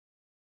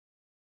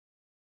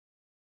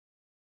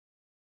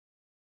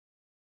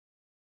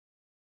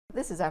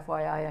This is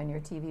FYI on Your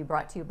TV,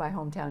 brought to you by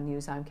Hometown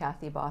News. I'm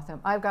Kathy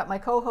Botham. I've got my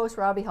co-host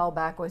Robbie Hull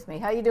back with me.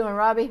 How you doing,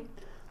 Robbie?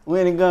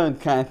 Way to go,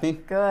 Kathy.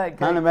 Good, good.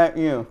 How about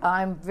you?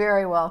 I'm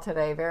very well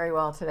today, very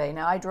well today.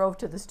 Now, I drove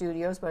to the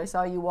studios, but I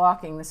saw you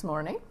walking this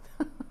morning,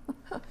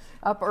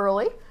 up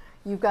early.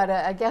 You've got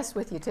a guest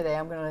with you today.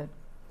 I'm going to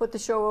put the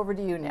show over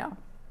to you now.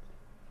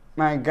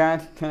 My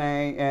guest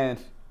today is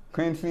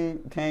Chrissy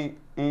Tate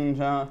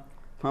Angel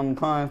from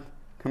Perth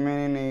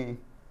Community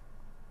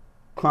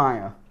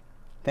Choir.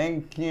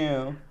 Thank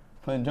you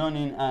for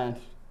joining us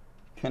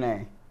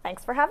today.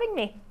 Thanks for having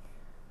me.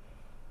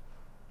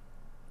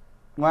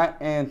 What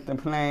is the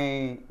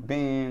play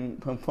being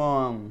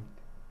performed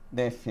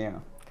this year?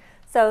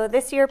 So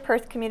this year,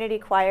 Perth Community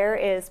Choir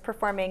is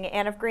performing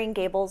Anne of Green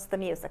Gables, the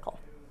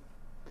musical.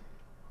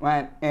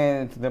 What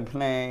is the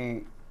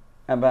play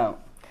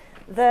about?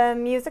 The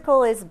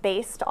musical is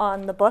based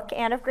on the book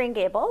Anne of Green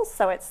Gables,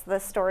 so it's the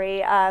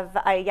story of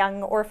a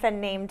young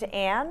orphan named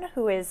Anne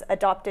who is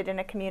adopted in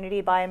a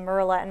community by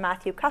Marilla and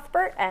Matthew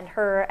Cuthbert and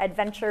her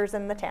adventures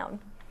in the town.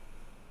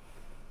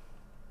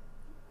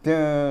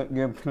 Do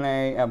you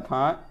play a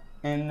part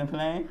in the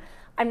play?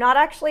 I'm not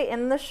actually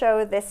in the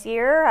show this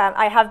year.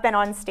 I have been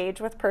on stage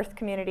with Perth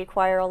Community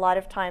Choir a lot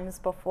of times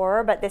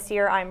before, but this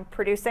year I'm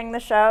producing the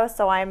show,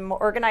 so I'm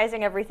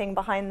organizing everything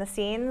behind the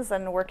scenes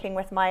and working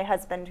with my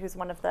husband, who's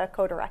one of the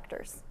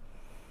co-directors.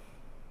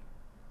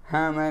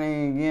 How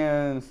many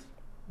years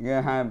you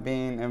have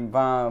been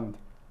involved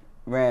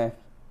with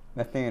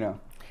the theater?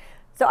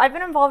 So I've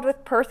been involved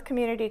with Perth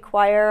Community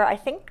Choir, I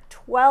think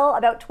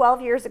about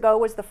 12 years ago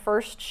was the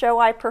first show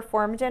I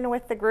performed in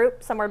with the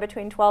group, somewhere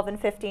between 12 and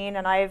 15,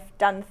 and I've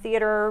done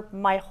theater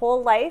my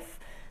whole life.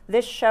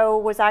 This show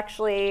was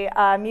actually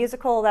a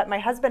musical that my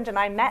husband and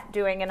I met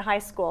doing in high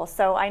school,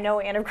 so I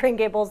know Anne of Green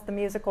Gables, the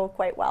musical,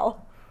 quite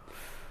well.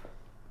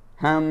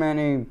 How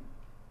many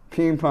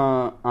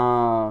people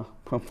are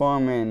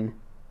performing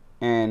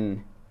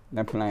in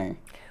the play?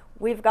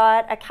 We've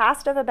got a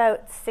cast of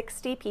about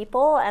 60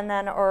 people, and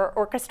then our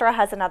orchestra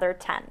has another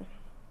 10.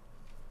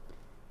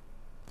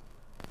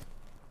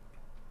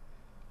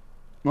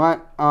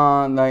 What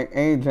are the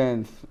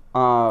ages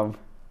of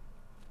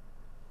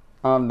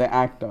the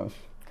actors?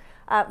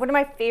 One of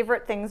my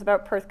favorite things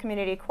about Perth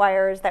Community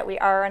Choir is that we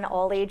are an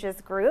all-ages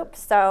group.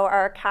 So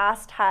our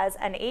cast has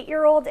an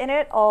 8-year-old in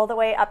it, all the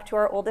way up to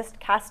our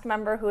oldest cast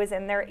member who is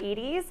in their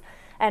 80s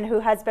and who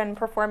has been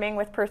performing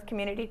with Perth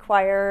Community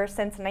Choir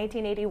since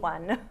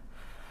 1981.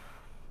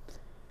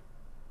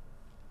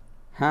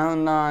 How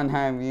long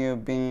have you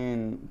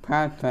been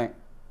practicing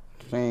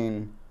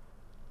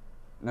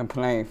the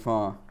play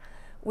for?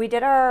 We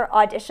did our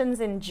auditions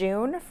in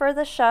June for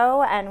the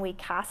show, and we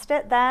cast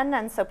it then,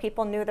 and so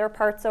people knew their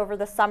parts over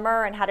the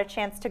summer and had a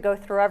chance to go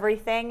through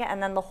everything,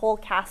 and then the whole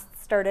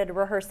cast started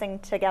rehearsing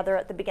together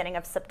at the beginning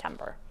of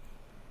September.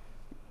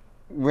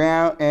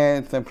 Where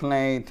is the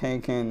play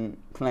taking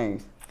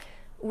place?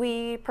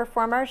 We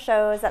perform our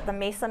shows at the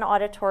Mason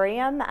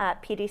Auditorium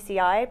at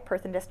PDCI,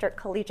 Perth and District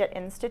Collegiate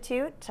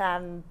Institute.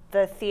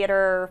 The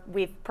theater,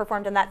 we've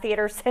performed in that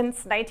theater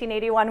since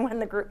 1981 when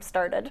the group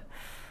started.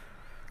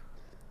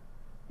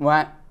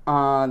 What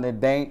are the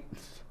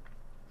dates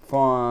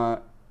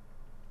for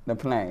the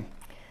play?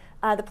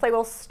 The play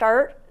will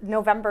start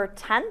November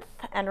 10th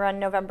and run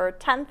November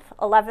 10th,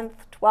 11th,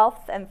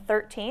 12th, and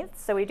 13th.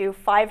 So we do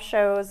 5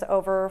 shows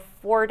over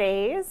 4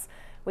 days.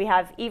 We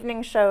have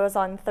evening shows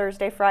on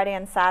Thursday, Friday,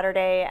 and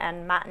Saturday,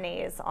 and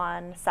matinees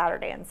on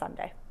Saturday and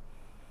Sunday.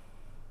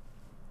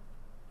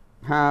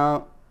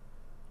 How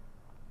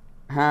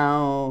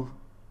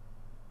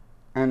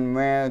and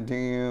where do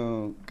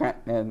you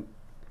get the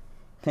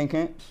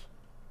tickets?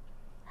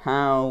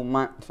 How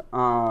much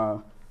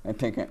are the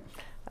tickets?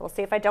 We'll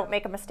see if I don't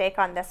make a mistake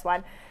on this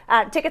one.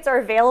 Tickets are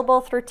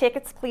available through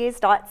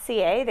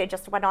ticketsplease.ca. They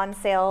just went on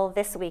sale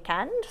this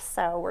weekend,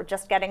 so we're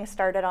just getting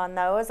started on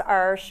those.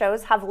 Our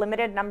shows have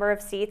limited number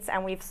of seats,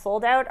 and we've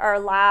sold out our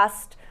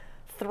last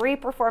 3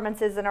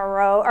 performances in a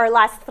row, our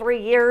last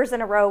 3 years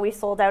in a row, we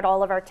sold out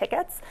all of our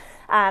tickets.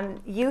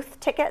 Youth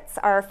tickets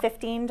are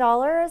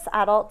 $15,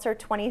 adults are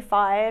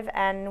 $25,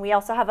 and we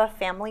also have a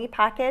family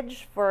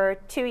package for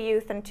 2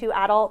 youth and 2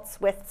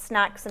 adults with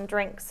snacks and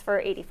drinks for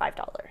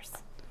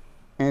 $85.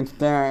 Is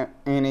there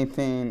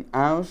anything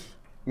else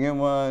you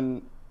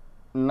would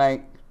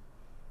like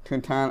to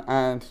tell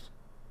us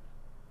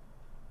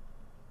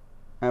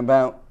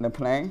about the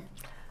play?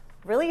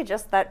 Really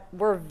just that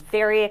we're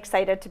very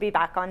excited to be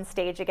back on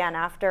stage again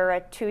after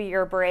a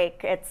 2-year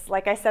break. It's,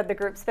 like I said, the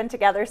group's been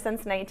together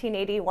since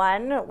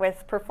 1981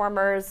 with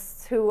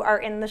performers who are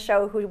in the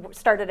show who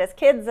started as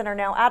kids and are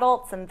now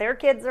adults, and their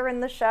kids are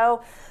in the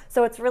show.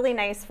 So it's really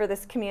nice for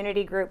this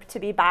community group to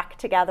be back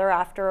together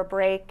after a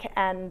break,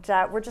 and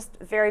we're just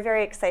very,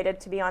 very excited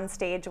to be on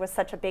stage with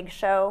such a big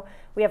show.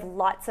 We have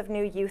lots of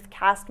new youth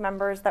cast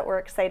members that we're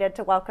excited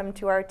to welcome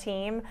to our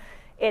team.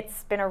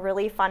 It's been a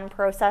really fun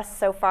process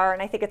so far,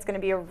 and I think it's going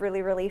to be a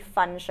really, really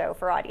fun show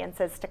for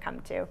audiences to come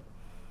to.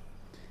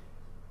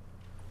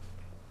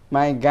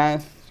 My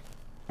guest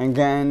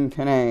again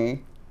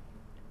today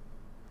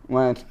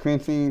was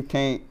Chrissy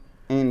Tate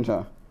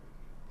Angel.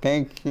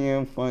 Thank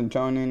you for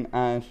joining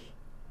us,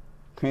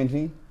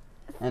 Chrissy,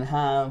 and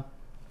have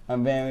a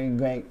very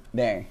great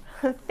day.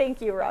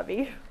 Thank you,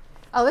 Robbie.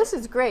 Oh, this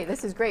is great.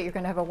 This is great. You're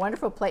going to have a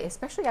wonderful play,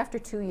 especially after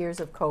 2 years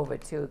of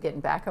COVID, too. Getting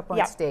back up on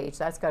Yep. stage,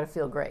 that's got to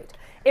feel great.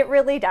 It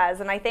really does,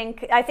 and I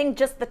think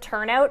just the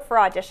turnout for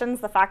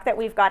auditions, the fact that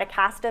we've got a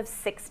cast of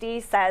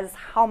 60 says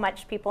how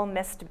much people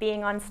missed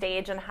being on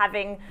stage and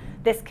having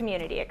this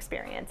community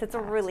experience. It's a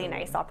really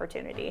nice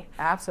opportunity.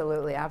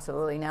 Absolutely,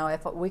 absolutely. Now,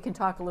 if we can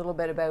talk a little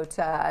bit about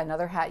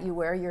another hat you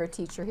wear. You're a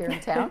teacher here in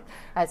town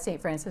at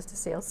St. Francis de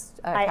Sales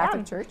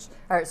Catholic Church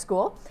or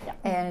school, Yep.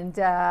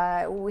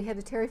 and we had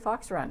a Terry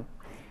Fox run.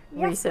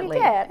 Yes, Recently,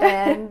 we did.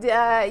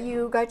 and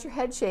you got your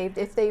head shaved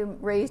if they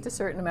raised a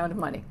certain amount of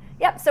money.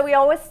 Yep, so we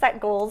always set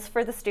goals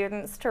for the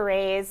students to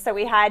raise. So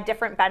we had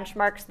different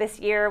benchmarks this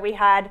year. We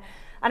had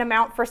an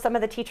amount for some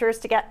of the teachers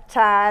to get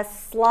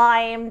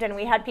slimed, and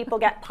we had people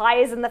get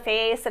pies in the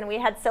face, and we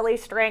had silly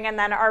string. And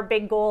then our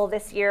big goal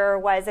this year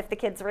was if the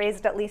kids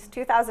raised at least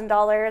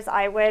 $2,000,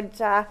 I would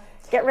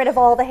get rid of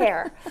all the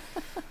hair.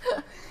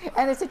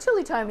 And it's a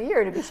chilly time of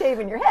year to be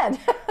shaving your head.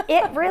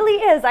 It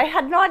really is. I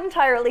had not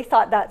entirely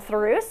thought that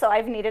through, so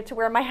I've needed to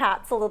wear my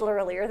hats a little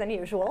earlier than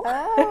usual.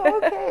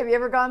 Oh, okay. Have you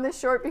ever gone this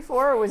short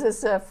before, or was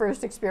this a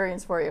first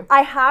experience for you?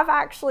 I have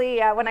actually,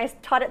 when I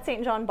taught at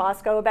St. John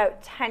Bosco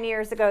about 10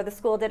 years ago, the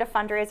school did a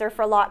fundraiser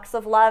for Locks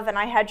of Love, and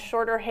I had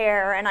shorter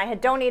hair, and I had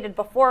donated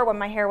before when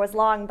my hair was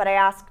long, but I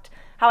asked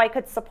how I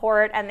could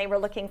support, and they were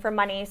looking for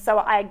money. So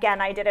I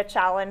did a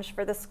challenge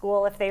for the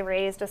school. If they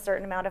raised a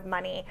certain amount of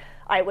money,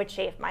 I would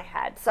shave my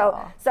head. So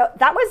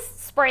that was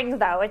spring,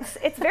 though.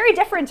 It's very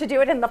different to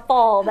do it in the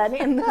fall than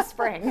in the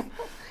spring.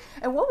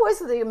 And what was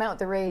the amount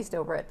they raised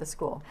over at the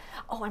school?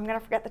 Oh, I'm going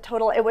to forget the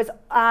total. It was,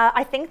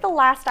 I think the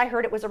last I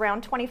heard it was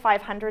around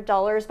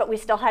 $2,500, but we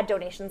still had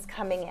donations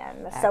coming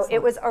in. Excellent. So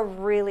it was a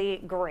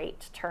really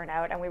great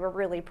turnout, and we were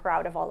really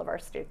proud of all of our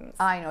students.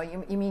 I know,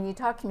 you mean, you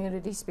talk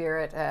community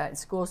spirit,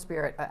 school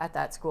spirit at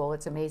that school.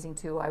 It's amazing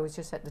too. I was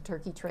just at the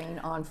turkey train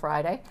on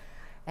Friday.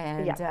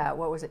 And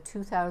what was it,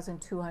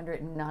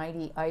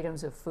 2,290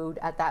 items of food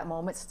at that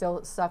moment,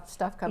 still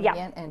stuff coming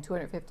in, and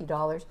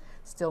 $250,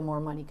 still more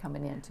money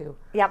coming in too.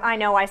 Yeah, I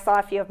know. I saw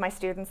a few of my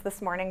students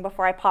this morning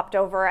before I popped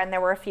over, and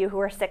there were a few who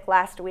were sick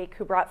last week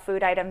who brought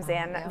food items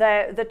in.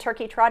 The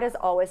turkey trot is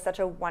always such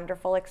a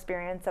wonderful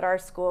experience at our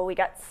school. We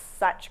got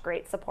such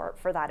great support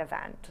for that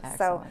event. Excellent.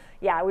 So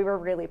yeah, we were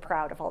really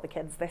proud of all the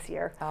kids this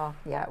year. Oh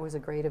yeah, it was a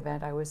great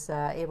event. I was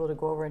able to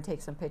go over and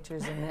take some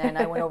pictures, and then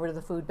I went over to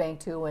the food bank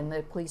too, and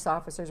the police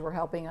officers were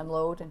helping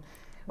unload. And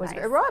was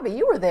Nice. Robbie,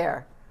 you were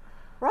there.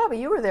 Robbie,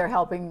 you were there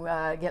helping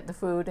get the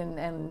food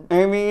and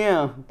Every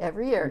year,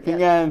 every year.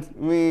 because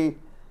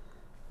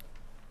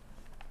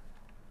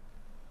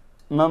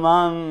my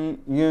mom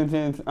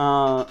uses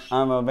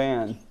our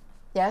van.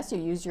 Yes, you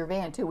used your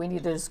van too. We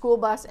needed a school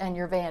bus and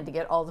your van to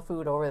get all the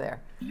food over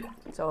there.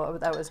 So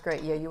that was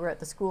great. Yeah, you were at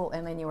the school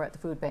and then you were at the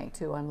food bank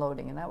too,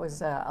 unloading, and that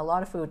was a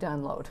lot of food to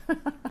unload.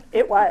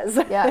 It was.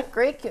 Yeah,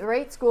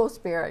 great school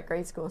spirit,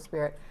 great school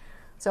spirit.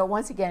 So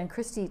once again,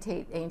 Christy,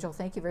 Tate, Angel,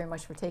 thank you very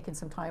much for taking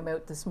some time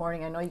out this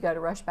morning. I know you got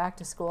to rush back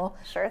to school.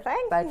 Sure thing.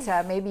 But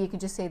maybe you can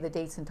just say the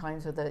dates and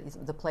times of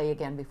the play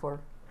again before.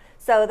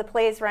 So the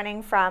play is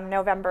running from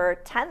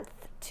November 10th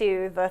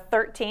to the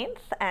 13th,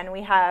 and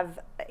we have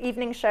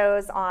evening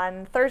shows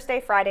on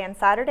Thursday, Friday, and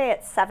Saturday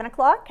at 7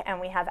 o'clock,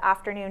 and we have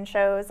afternoon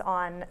shows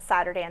on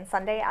Saturday and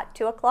Sunday at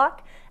 2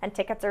 o'clock, and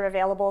tickets are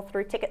available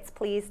through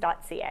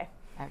ticketsplease.ca.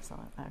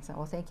 Excellent, excellent.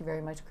 Well, thank you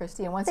very much,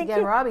 Christy. And once Thank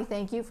again, you. Robbie,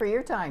 thank you for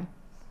your time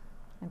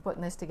and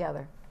putting this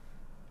together.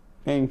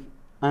 Thanks.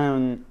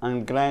 I'm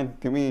glad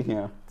to be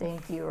here.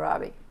 Thank you,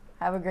 Robbie.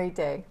 Have a great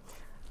day.